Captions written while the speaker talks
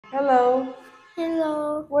Hello.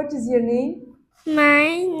 Hello, What is your name?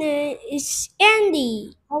 my name is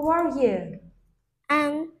Andy. How are you?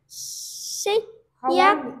 I'm 6 How years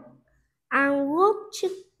are you? and work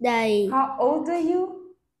today. How old are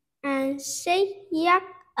you? I'm 6 years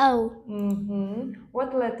old.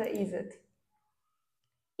 What letter is it?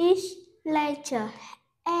 Each letter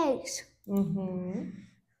X. Mm-hmm.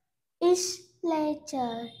 Each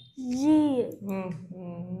letter Z.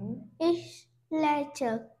 Mm-hmm. Each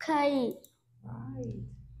letter K. Right.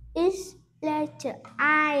 Each letter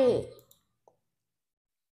I.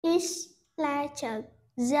 Each letter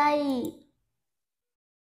Z.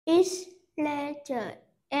 Each letter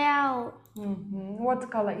L. What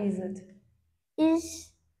color is it?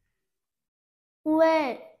 Is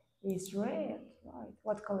red. It's red. Right.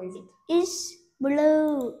 What color is it? Is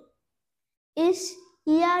blue. Is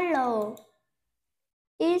yellow.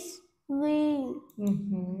 Is green.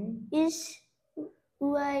 Is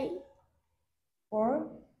white. Or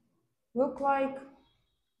look like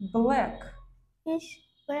black. Is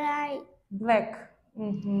bright. Black.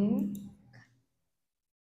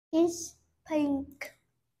 Is pink.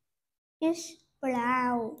 Is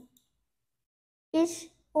brown. Is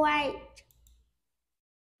white.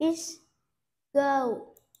 Is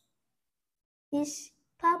gold. Is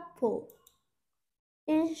purple.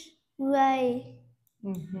 Is gray.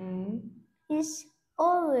 Is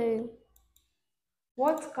orange.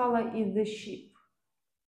 What color is the sheep?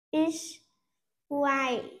 Is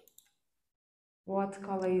white. What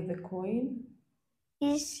color is the coin?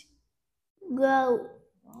 Is gold.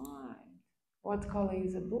 Right. What color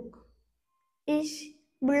is the book? Is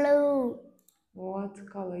blue. What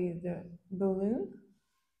color is the balloon?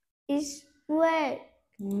 Is red.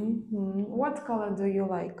 What color do you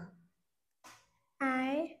like?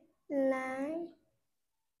 I like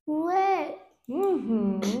red.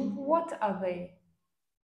 What are they?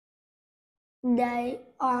 They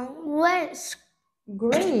are red.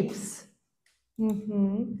 Grapes.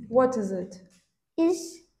 What is it?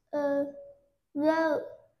 Is a road.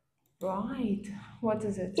 Right. What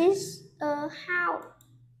is it? Is a house.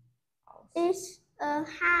 Is a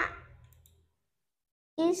hat.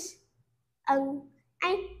 Is an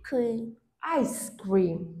ice cream. Ice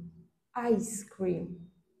cream. Ice cream.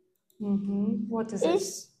 What is it?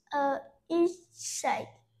 Is a insect.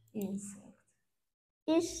 Insect.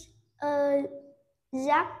 Is a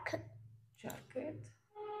jacket. Jacket.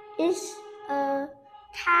 Is a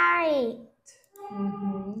kite.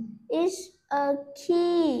 Is a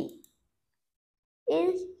key.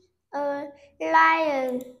 Is a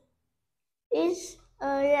lion. Is a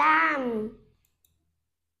lamb.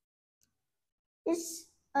 Is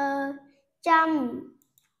a jump.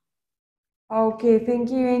 Okay, thank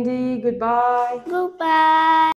you, Andy. Goodbye. Goodbye.